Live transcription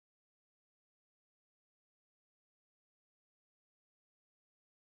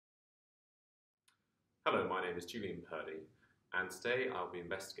Hello, my name is Julian Purley, and today I'll be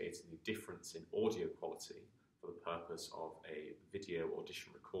investigating the difference in audio quality for the purpose of a video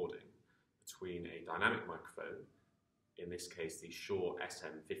audition recording between a dynamic microphone, in this case the Shure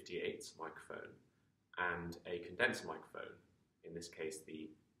SM58 microphone, and a condenser microphone, in this case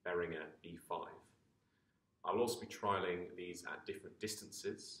the Behringer B-5. I will also be trialling these at different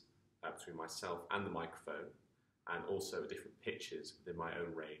distances between myself and the microphone, and also at different pitches within my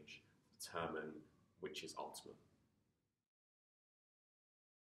own range to determine which is ultimate.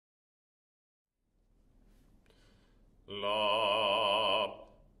 La,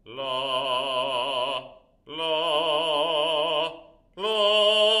 la, la, la, la,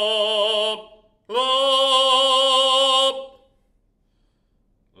 la,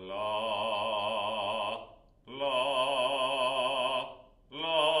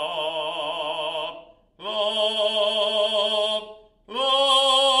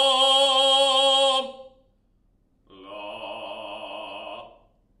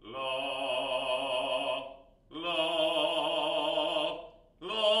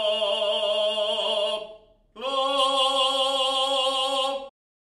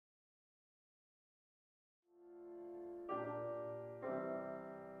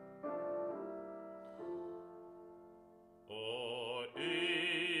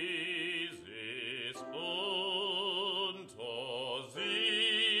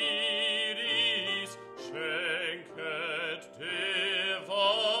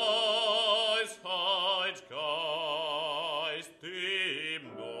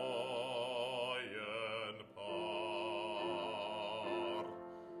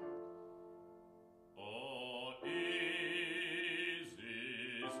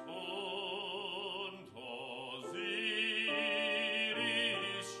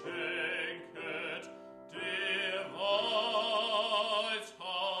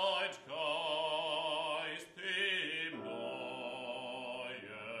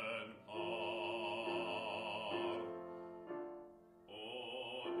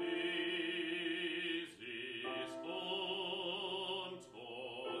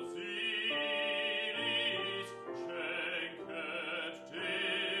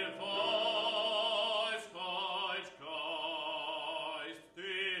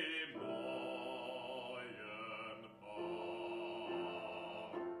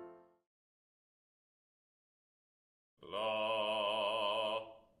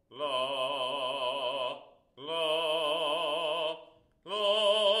 la,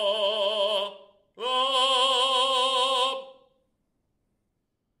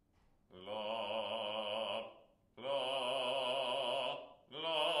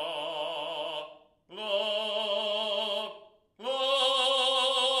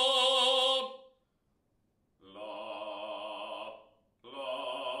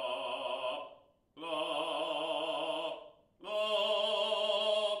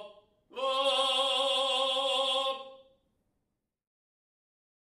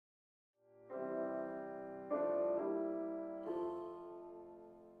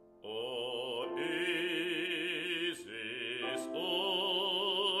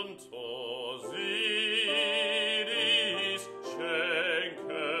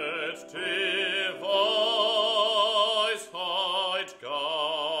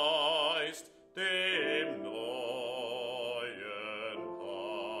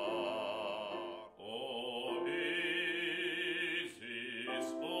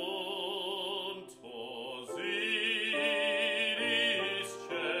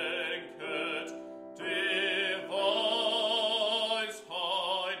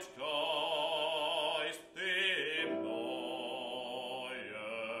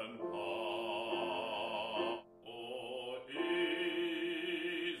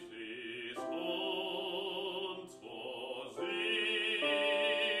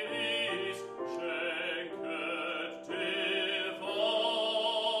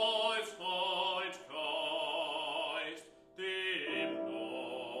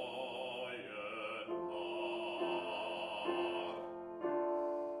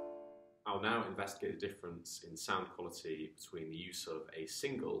 I'll now investigate the difference in sound quality between the use of a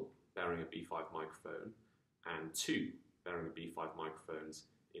single Behringer B-5 microphone and two Behringer B-5 microphones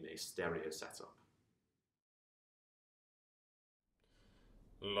in a stereo setup.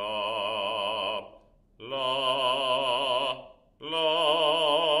 la, la, la,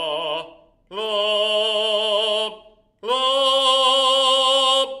 la.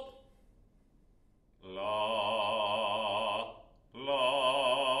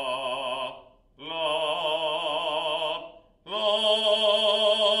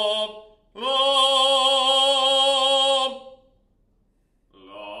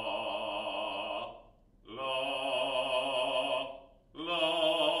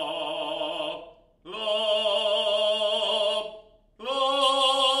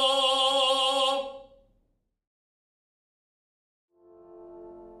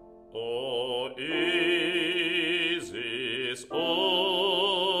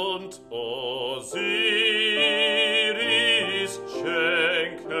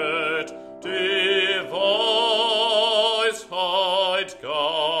 schenket die Weisheit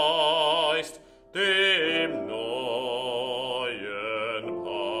Geist dem neuen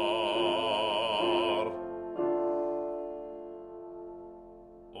Paar.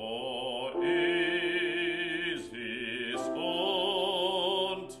 O Isis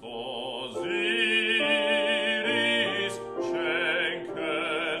und Osiris,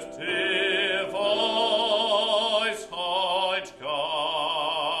 schenket die Weisheit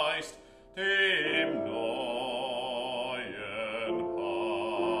Geist dem neuen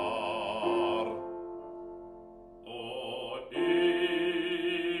Paar. O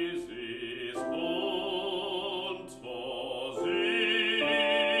Isis und Osiris,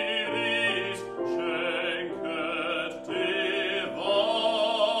 schenket die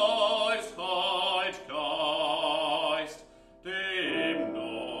Weisheit Geist dem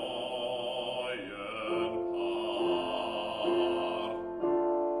neuen Paar.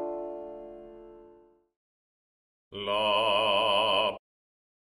 La,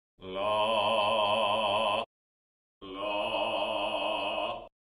 la, la,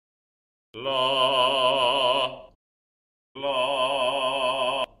 la, la,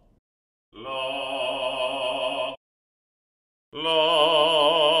 la, la,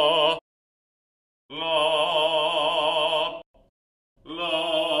 la, la,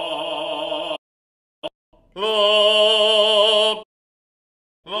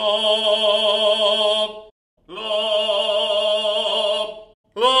 la,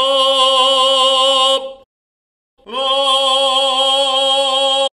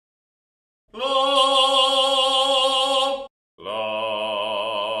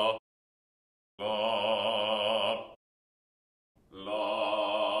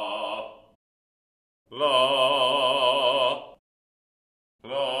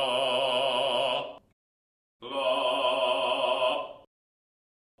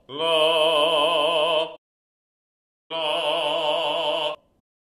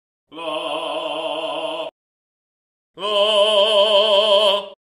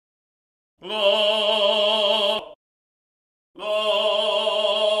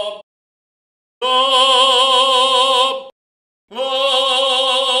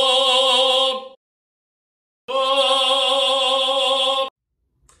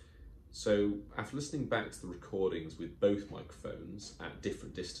 So, after listening back to the recordings with both microphones at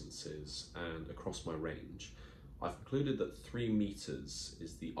different distances and across my range, I've concluded that 3 meters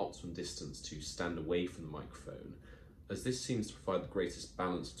is the optimum distance to stand away from the microphone, as this seems to provide the greatest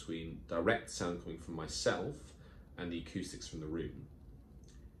balance between direct sound coming from myself and the acoustics from the room.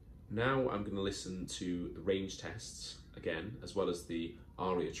 Now I'm going to listen to the range tests again, as well as the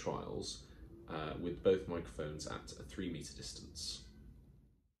ARIA trials with both microphones at a 3 meter distance.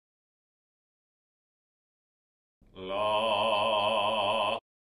 La,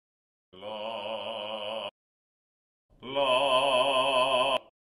 la, la, la,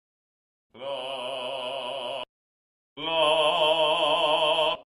 la,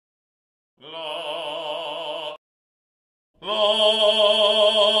 la, la,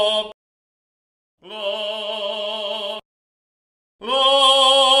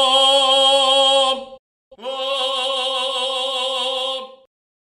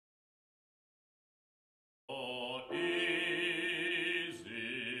 O Isis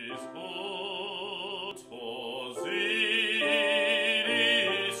und Osiris,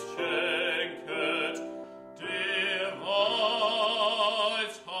 schenket die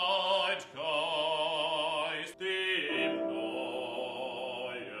Weisheit Geist dem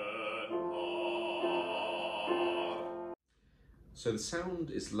neuen Paar. So the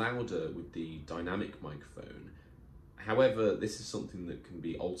sound is louder with the dynamic microphone. However, this is something that can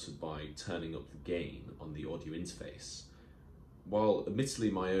be altered by turning up the gain on the audio interface. While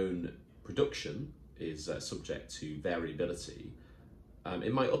admittedly my own production is subject to variability,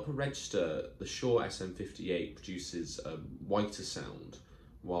 in my upper register the Shure SM58 produces a whiter sound,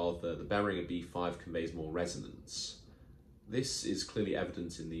 while the Behringer B-5 conveys more resonance. This is clearly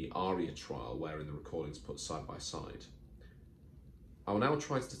evident in the ARIA trial, wherein the recordings put side by side. I will now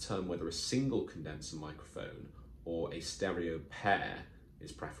try to determine whether a single condenser microphone or a stereo pair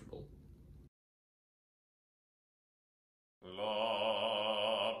is preferable.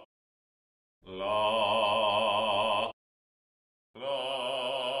 La, la,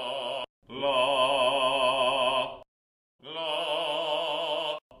 la, la, la,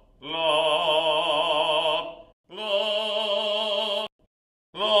 la, la,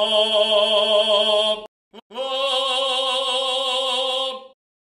 la,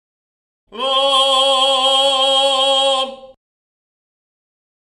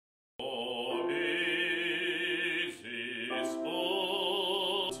 O Isis,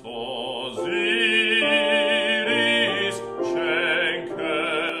 so Siris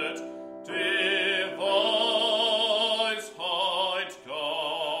schenket die Weisheit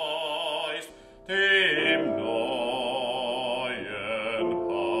Geist dem neuen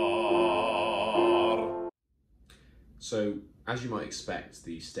Paar. So, as you might expect,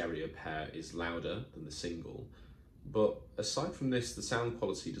 the stereo pair is louder than the single, but aside from this, the sound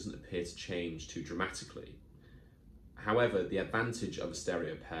quality doesn't appear to change too dramatically. However, the advantage of a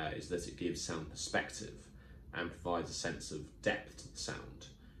stereo pair is that it gives sound perspective and provides a sense of depth to the sound,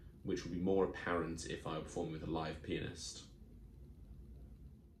 which will be more apparent if I were performing with a live pianist.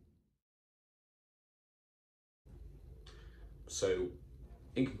 So,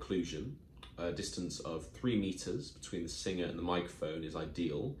 in conclusion, a distance of 3 meters between the singer and the microphone is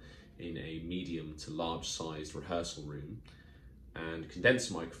ideal in a medium to large sized rehearsal room, and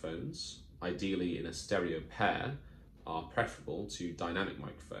condenser microphones, ideally in a stereo pair, are preferable to dynamic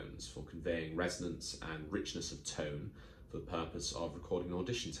microphones for conveying resonance and richness of tone for the purpose of recording an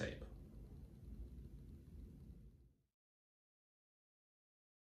audition tape.